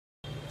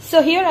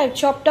So here I've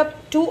chopped up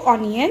 2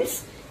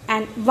 onions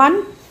and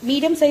 1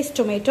 medium-sized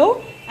tomato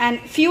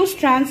and few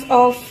strands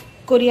of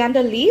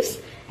coriander leaves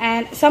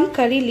and some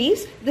curry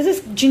leaves. This is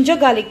ginger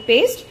garlic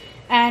paste,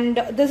 and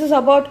this is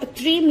about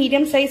 3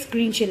 medium-sized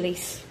green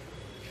chilies.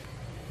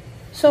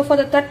 So for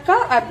the tadka,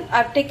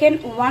 I've taken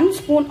 1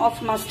 spoon of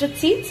mustard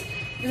seeds.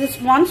 This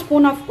is 1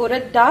 spoon of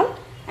urad dal,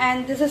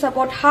 and this is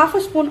about half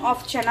a spoon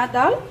of chana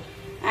dal,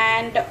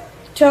 and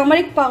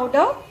turmeric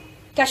powder,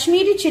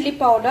 Kashmiri chili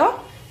powder,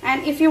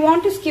 and if you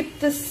want to skip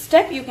this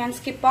step, you can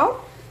skip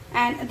out.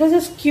 And this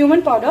is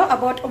cumin powder,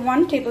 about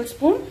 1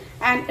 tablespoon,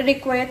 and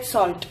required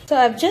salt. So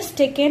I've just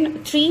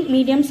taken 3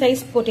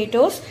 medium-sized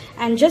potatoes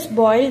and just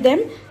boiled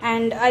them,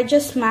 and I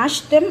just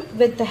smashed them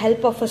with the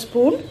help of a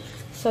spoon.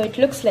 So it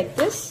looks like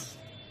this.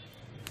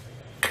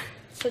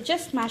 So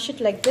just smash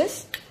it like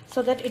this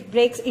so that it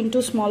breaks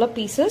into smaller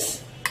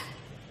pieces.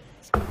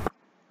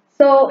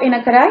 So in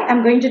a karai,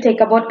 I'm going to take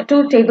about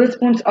 2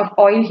 tablespoons of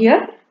oil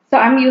here. So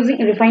I'm using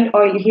refined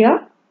oil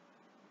here.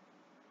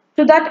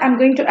 To that, I'm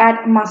going to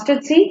add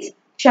mustard seeds,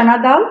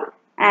 chana dal,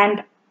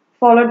 and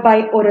followed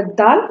by urad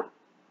dal.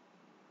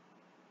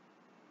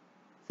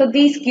 So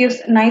these gives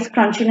nice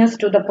crunchiness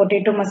to the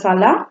potato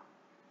masala.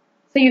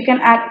 So you can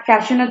add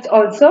cashew nuts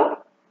also.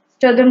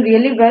 Stir them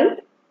really well.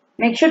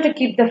 Make sure to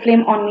keep the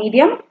flame on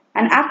medium,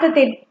 and after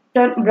they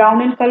turn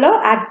brown in color,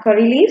 add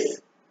curry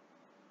leaves.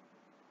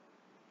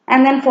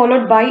 And then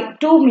followed by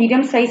 2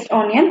 medium-sized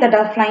onions that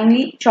are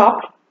finely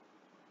chopped.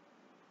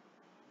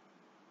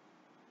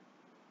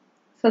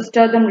 So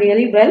stir them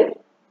really well.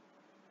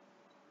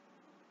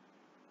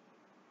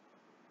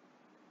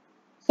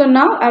 So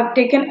now I've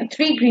taken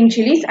 3 green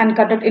chilies and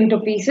cut it into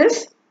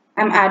pieces.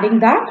 I'm adding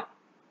that.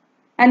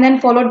 And then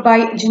followed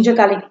by ginger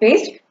garlic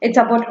paste. It's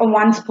about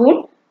 1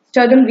 spoon.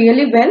 Stir them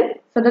really well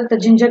so that the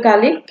ginger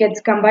garlic gets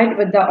combined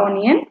with the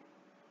onion.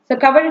 So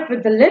cover it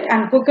with the lid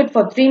and cook it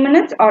for 3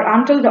 minutes or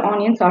until the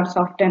onions are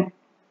softened.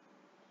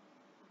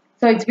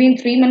 So it's been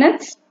 3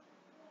 minutes.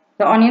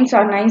 The onions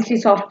are nicely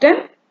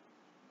softened.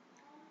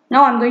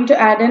 Now I'm going to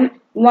add in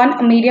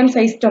 1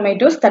 medium-sized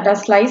tomatoes that are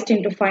sliced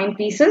into fine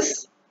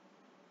pieces.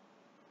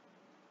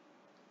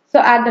 So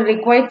add the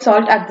required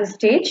salt at this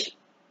stage.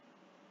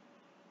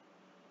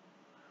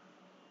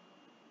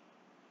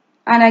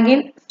 And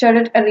again stir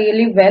it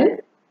really well.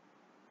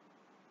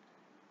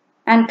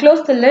 And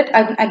close the lid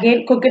and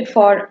again cook it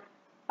for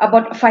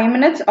about 5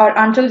 minutes or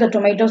until the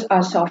tomatoes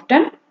are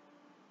softened.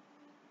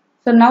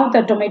 So now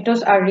the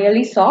tomatoes are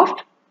really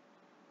soft.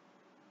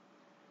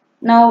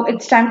 Now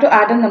it's time to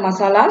add in the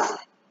masalas.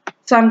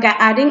 So I'm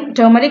adding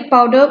turmeric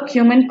powder,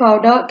 cumin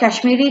powder,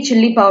 Kashmiri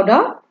chili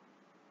powder.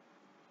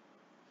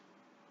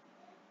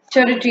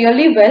 Stir it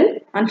really well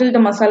until the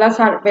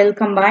masalas are well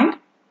combined.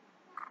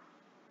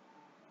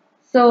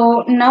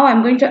 So now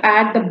I'm going to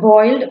add the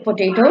boiled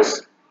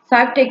potatoes. So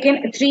I've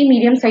taken 3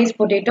 medium-sized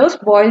potatoes,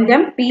 boiled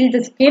them, peeled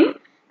the skin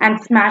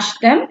and smashed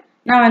them.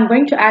 Now I'm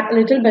going to add a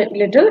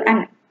little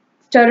and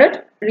stir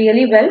it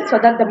really well so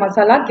that the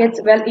masala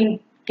gets well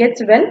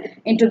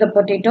into the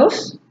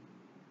potatoes.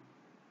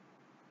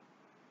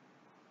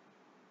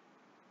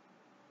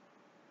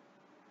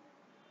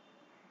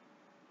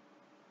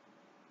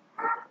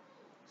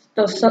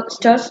 So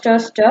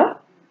stir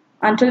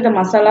until the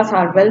masalas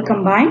are well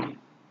combined.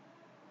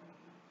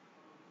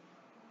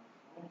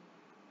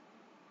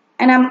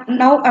 And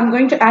now I'm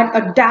going to add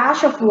a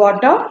dash of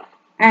water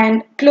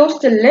and close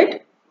the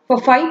lid for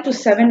 5 to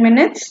 7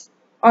 minutes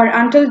or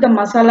until the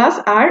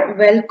masalas are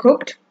well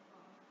cooked.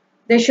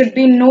 There should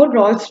be no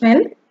raw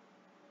smell.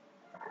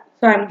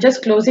 So I'm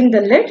just closing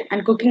the lid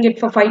and cooking it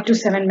for 5 to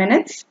 7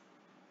 minutes.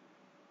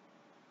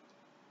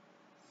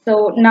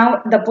 So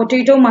now the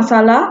potato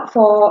masala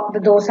for the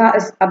dosa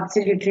is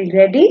absolutely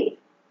ready.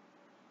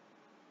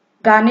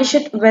 Garnish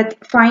it with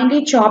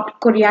finely chopped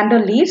coriander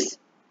leaves.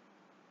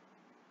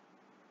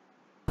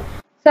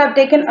 So I've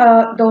taken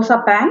a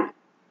dosa pan.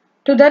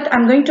 To that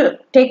I'm going to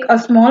take a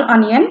small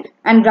onion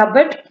and rub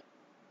it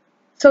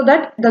so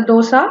that the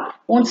dosa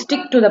won't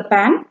stick to the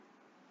pan.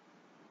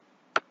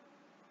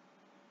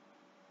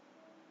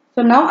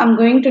 So now I'm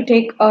going to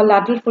take a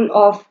ladle full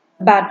of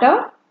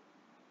batter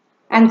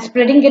and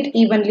spreading it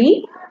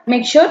evenly.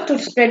 Make sure to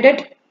spread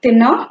it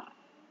thinner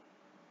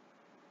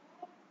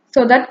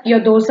so that your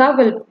dosa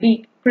will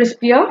be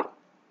crispier.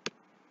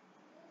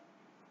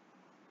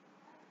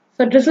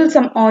 So drizzle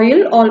some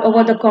oil all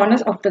over the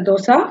corners of the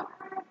dosa.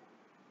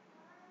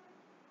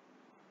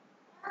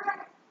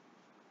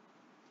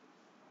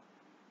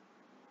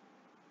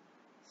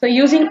 So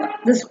using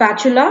the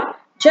spatula,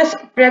 just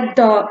spread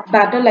the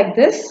batter like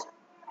this.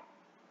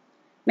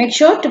 Make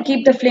sure to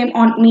keep the flame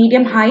on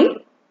medium high.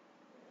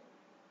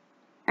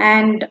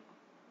 And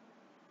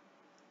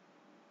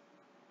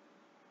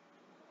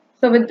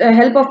so with the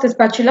help of the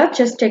spatula,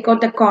 just take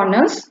out the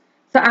corners.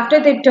 So after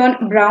they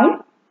turn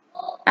brown,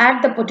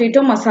 add the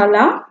potato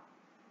masala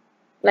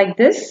like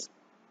this.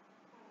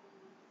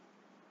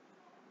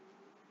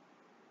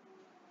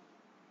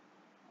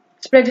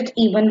 Spread it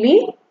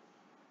evenly.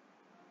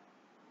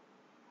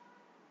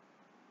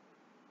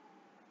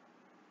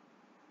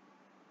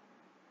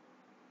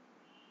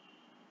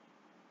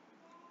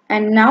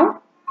 And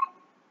now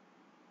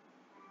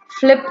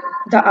flip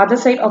the other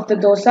side of the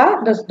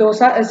dosa. The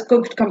dosa is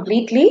cooked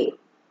completely.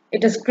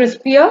 It is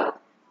crispier.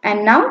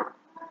 And now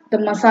the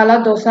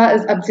masala dosa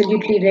is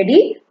absolutely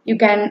ready. You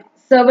can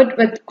serve it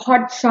with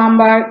hot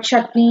sambar,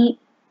 chutney.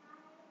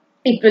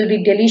 It will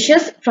be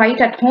delicious. Try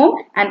it at home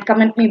and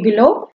comment me below.